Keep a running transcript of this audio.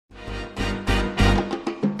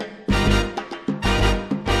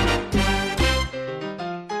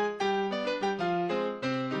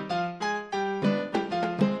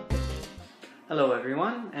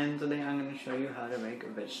show you how to make a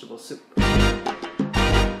vegetable soup.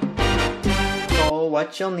 So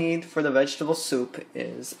what you'll need for the vegetable soup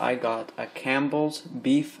is I got a Campbell's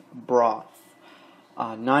beef broth,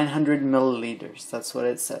 900 milliliters, that's what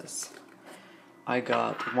it says. I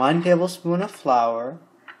got 1 tablespoon of flour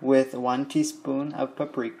with 1 teaspoon of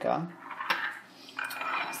paprika,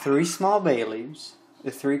 3 small bay leaves,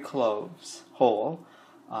 3 cloves whole,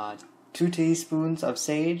 2 teaspoons of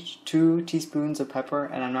sage, 2 teaspoons of pepper,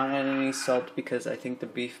 and I'm not adding any salt because I think the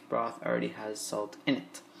beef broth already has salt in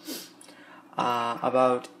it.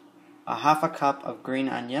 About a half a cup of green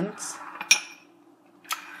onions,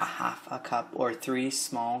 a half a cup or 3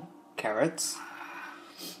 small carrots,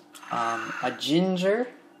 a ginger,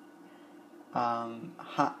 a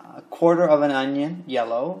quarter of an onion,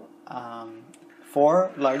 yellow,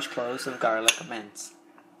 4 large cloves of garlic minced.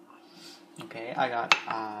 Okay, I got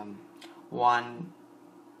 1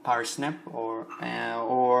 parsnip or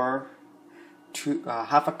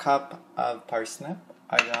half a cup of parsnip.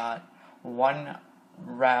 I got 1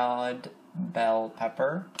 red bell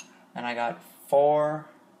pepper, and I got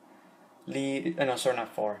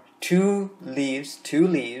 2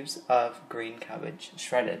 leaves of green cabbage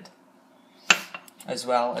shredded, as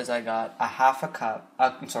well as I got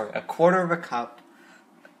a quarter of a cup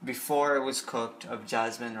before it was cooked of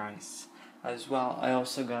jasmine rice. As well, I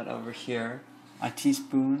also got over here a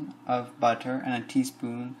teaspoon of butter and a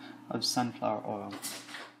teaspoon of sunflower oil.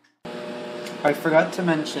 I forgot to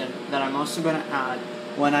mention that I'm also going to add,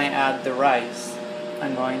 when I add the rice,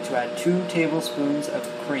 I'm going to add 2 tablespoons of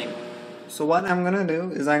cream. So what I'm going to do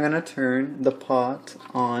is I'm going to turn the pot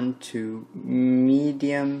on to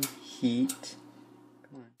medium heat.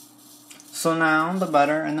 So now the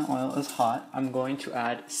butter and the oil is hot. I'm going to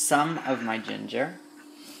add some of my ginger,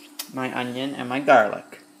 my onion, and my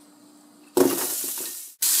garlic.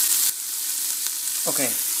 Okay,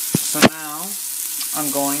 so now I'm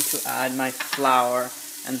going to add my flour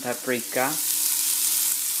and paprika,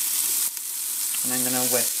 and I'm gonna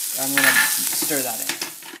stir that in.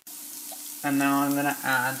 And now I'm gonna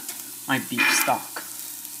add my beef stock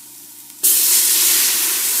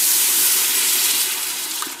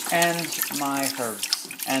and my herbs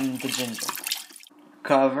and the ginger.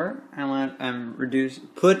 Cover and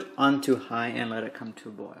put onto high and let it come to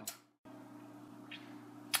a boil.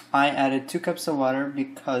 I added 2 cups of water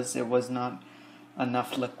because it was not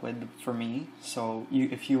enough liquid for me. So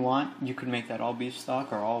if you want, you could make that all beef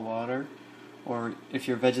stock or all water, or if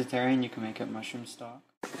you're vegetarian, you can make it mushroom stock.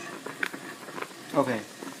 Okay,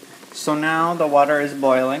 so now the water is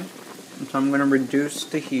boiling, so I'm going to reduce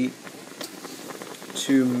the heat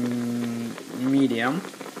to medium.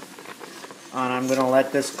 And I'm going to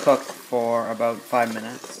let this cook for about 5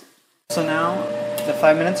 minutes. So now the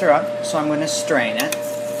 5 minutes are up, so I'm going to strain it.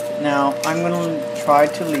 Now I'm going to try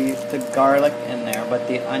to leave the garlic in there, but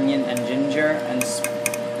the onion and ginger and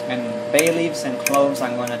bay leaves and cloves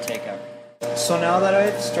I'm going to take out. So now that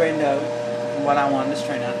I've strained out what I want to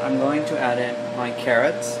strain out, I'm going to add in my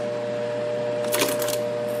carrots,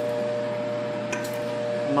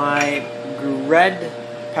 my red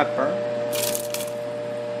pepper,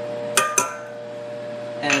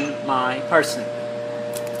 and my parsnip.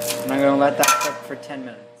 And I'm going to let that cook for 10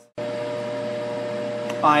 minutes.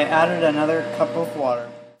 I added another cup of water.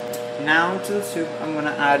 Now to the soup I'm going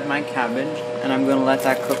to add my cabbage, and I'm going to let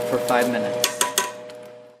that cook for 5 minutes.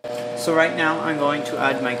 So right now I'm going to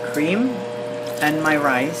add my cream and my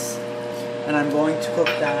rice, and I'm going to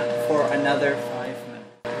cook that for another 5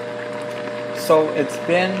 minutes. So it's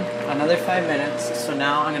been another 5 minutes, so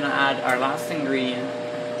now I'm going to add our last ingredient,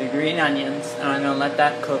 the green onions, and I'm going to let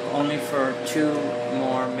that cook only for 2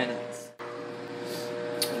 more minutes.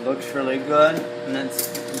 It looks really good, and that's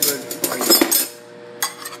good for you.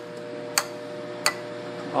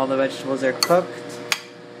 All the vegetables are cooked.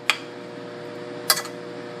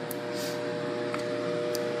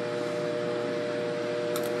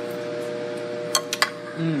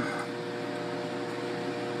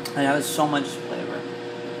 It has so much flavor.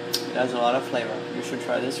 It has a lot of flavor. You should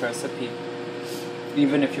try this recipe.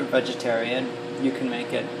 Even if you're vegetarian, you can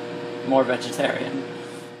make it more vegetarian.